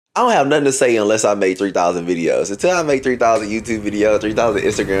I don't have nothing to say unless I make 3,000 videos. Until I make 3,000 YouTube videos, 3,000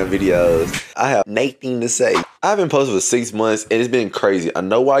 Instagram videos, I have nothing to say. I've been posting for 6 months and it's been crazy. I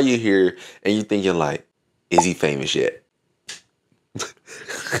know why you're here and you're thinking like, is he famous yet?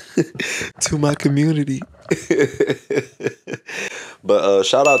 To my community. But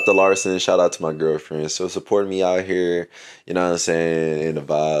shout out to Larson, shout out to my girlfriend. So supporting me out here, you know what I'm saying, in the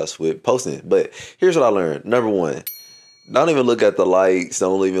vibes with posting. But here's what I learned. Number one, don't even look at the likes.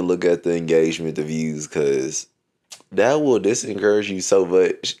 Don't even look at the engagement, the views, because that will disencourage you so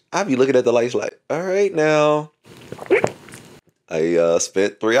much. I be looking at the likes like, all right now, I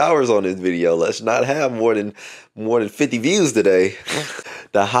spent 3 hours on this video. Let's not have more than 50 views today.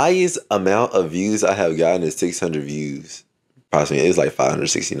 The highest amount of views I have gotten is 600 views. Approximately, it was like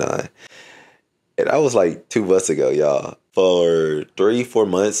 569. And that was like 2 months ago, y'all. For 3-4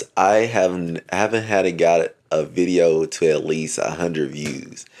 months, I haven't had it got a video to at least 100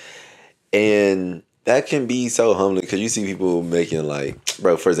 views. And that can be so humbling because you see people making like,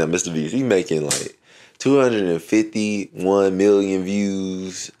 bro, for example, Mr. Beast, he's making like 251 million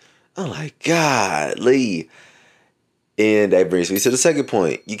views. I'm like, golly. And that brings me to the second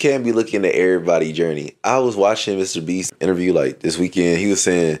point. You can't be looking at everybody's journey. I was watching Mr. Beast interview like this weekend. He was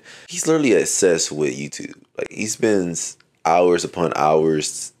saying he's literally obsessed with YouTube. Like he spends hours upon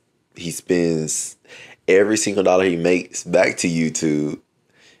hours. He spends every single dollar he makes back to YouTube.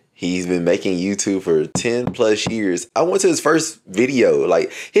 He's been making YouTube for 10 plus years. I went to his first video.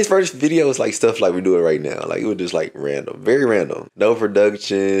 Like his first video was like stuff like we're doing right now. Like it was just like random, very random. No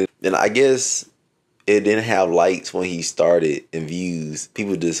production. And I guess it didn't have likes when he started and views.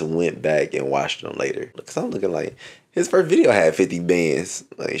 People just went back and watched them later. Because I'm looking like his first video had 50 bands.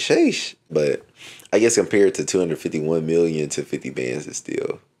 Like sheesh. But I guess compared to 251 million to 50 bands is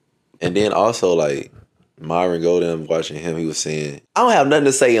still. And then also like Myron Golden, watching him, he was saying, I don't have nothing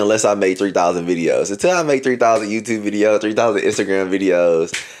to say unless I make 3,000 videos. Until I make 3,000 YouTube videos, 3,000 Instagram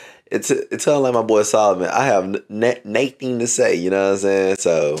videos, until like my boy Solomon, I have nothing to say, you know what I'm saying?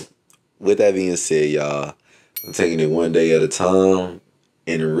 So with that being said, y'all, I'm taking it one day at a time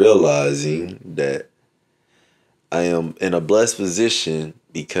and realizing that I am in a blessed position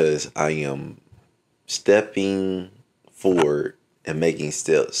because I am stepping forward and making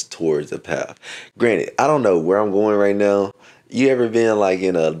steps towards the path. Granted, I don't know where I'm going right now. You ever been like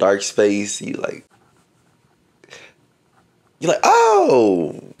in a dark space? You're like,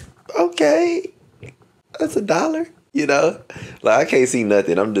 oh, okay, that's $1. You know, like I can't see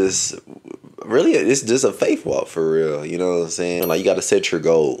nothing. I'm just really, it's just a faith walk for real. You know what I'm saying? Like you got to set your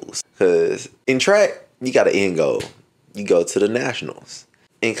goals because in track you got an end goal. You go to the nationals.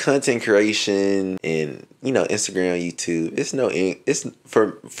 In content creation and, you know, Instagram, YouTube, it's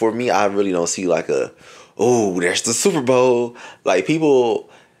for me, I really don't see like there's the Super Bowl. Like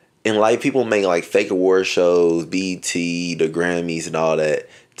people in life, people make like fake award shows, BT, the Grammys and all that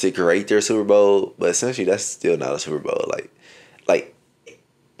to create their Super Bowl. But essentially that's still not a Super Bowl. Like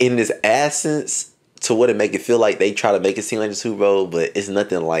in this essence to what it make it feel like, they try to make it seem like the Super Bowl, but it's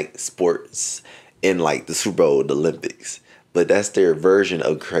nothing like sports in like the Super Bowl, the Olympics. But that's their version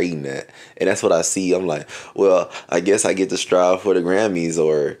of creating that. And that's what I see. I'm like, well, I guess I get to strive for the Grammys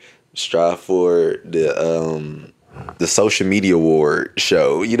or strive for the social media award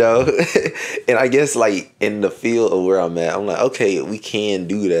show, you know? And I guess like in the field of where I'm at, I'm like, okay, we can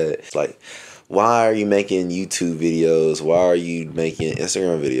do that. It's like, why are you making YouTube videos? Why are you making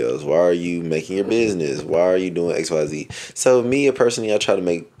Instagram videos? Why are you making your business? Why are you doing XYZ? So me personally, I try to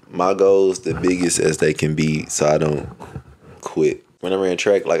make my goals the biggest as they can be so I don't quit. When I ran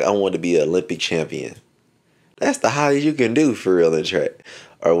track, like I wanted to be an Olympic champion. That's the highest you can do for real in track.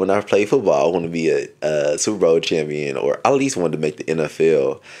 Or when I play football, I want to be a Super Bowl champion, or I at least wanted to make the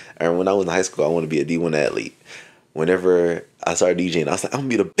NFL. And when I was in high school, I wanted to be a D1 athlete. Whenever I started DJing, I was like, I'm gonna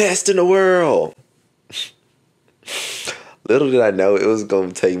be the best in the world. Little did I know it was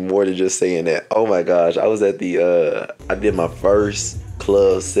gonna take more than just saying that. Oh my gosh, I was at I did my first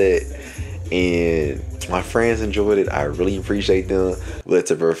club set and my friends enjoyed it. I really appreciate them. But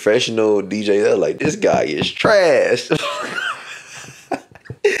to professional DJ, they're like, this guy is trash.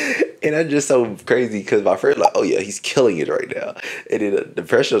 And that's just so crazy because my friends like, oh yeah, he's killing it right now. And then the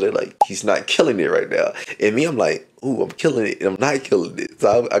professionals, they're like, he's not killing it right now. And me, I'm like, ooh, I'm killing it and I'm not killing it.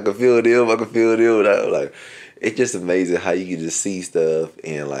 So I can feel them, And I'm like, it's just amazing how you can just see stuff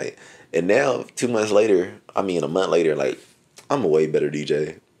and like, and now 2 months later, a month later, like I'm a way better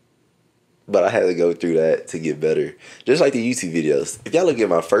DJ. But I had to go through that to get better. Just like the YouTube videos. If y'all look at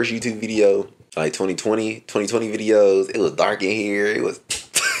my first YouTube video, like 2020 videos, it was dark in here. It was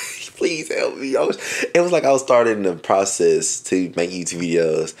please help me. It was like I was starting the process to make YouTube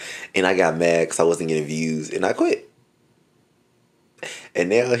videos, and I got mad because I wasn't getting views, and I quit. And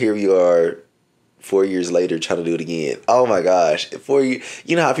now here we are, 4 years later, trying to do it again. Oh my gosh. 4 years.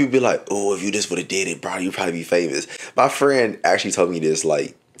 You know how people be like, oh, if you just would have did it, bro, you'd probably be famous. My friend actually told me this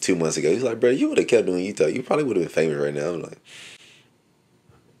like 2 months ago. He's like, bro, you would have kept doing YouTube, you probably would have been famous right now. I'm like,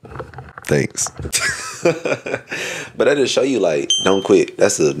 thanks. But that just show you, like, don't quit.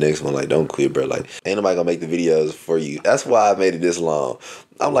 That's the next one. Like, don't quit, bro. Like, ain't nobody gonna make the videos for you. That's why I made it this long.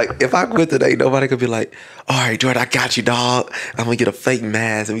 I'm like, if I quit today, nobody could be like, all right, Jordan, I got you, dog. I'm gonna get a fake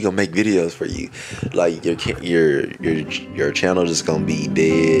mask and we gonna make videos for you. Like, your channel just gonna be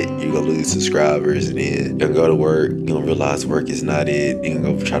dead. You're gonna lose subscribers, and then you're gonna go to work. You're gonna realize work is not it. You're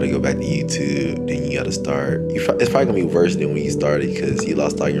gonna go try to go back to YouTube. Then you gotta start. It's probably gonna be worse than when you started because you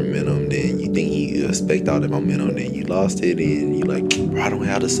lost all your momentum. Then you think you expect all the momentum, then you lost it, and you like, bro, I don't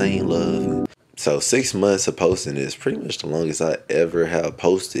have the same love. So 6 months of posting is pretty much the longest I ever have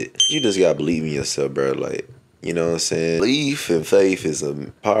posted. You just gotta believe in yourself, bro. Like, you know what I'm saying? Belief and faith is a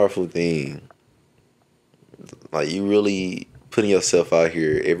powerful thing. Like, you really putting yourself out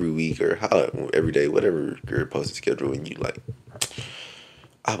here every week or every day, whatever your posting schedule, and you like,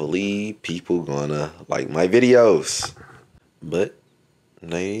 I believe people gonna like my videos, but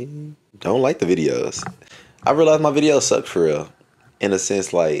they don't like the videos. I realize my videos suck for real. In a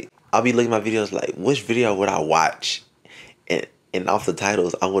sense, like, I'll be looking at my videos like, which video would I watch? And off the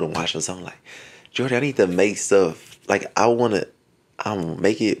titles, I wouldn't watch them. So I'm like, Jordan, I need to make stuff. Like, I'll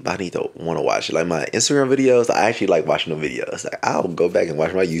make it, but I need to want to watch it. Like, my Instagram videos, I actually like watching the videos. Like, I'll go back and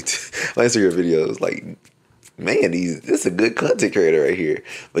watch my my Instagram videos. Like, man, this is a good content creator right here.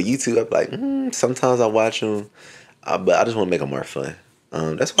 But YouTube, I'm like, sometimes I watch them, but I just want to make them more fun.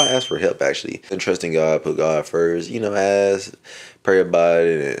 That's why I asked for help, actually. And trusting God, put God first, you know, pray about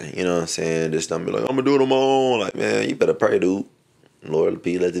it, and, you know what I'm saying? Just don't be like, I'm gonna do it on my own. Like, man, you better pray, dude. Lord,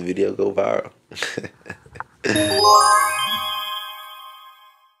 please let the video go viral.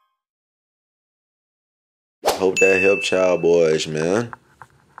 Hope that helped y'all boys, man.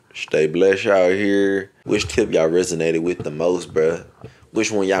 Stay blessed out here. Which tip y'all resonated with the most, bruh?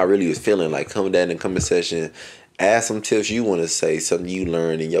 Which one y'all really was feeling? Like, comment down in the comment section. Add some tips you want to say, something you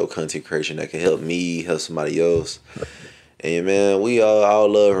learned in your content creation that can help me, help somebody else. And man, we all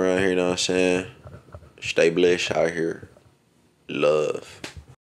love around here, you know what I'm saying? Stay blessed out here. Love.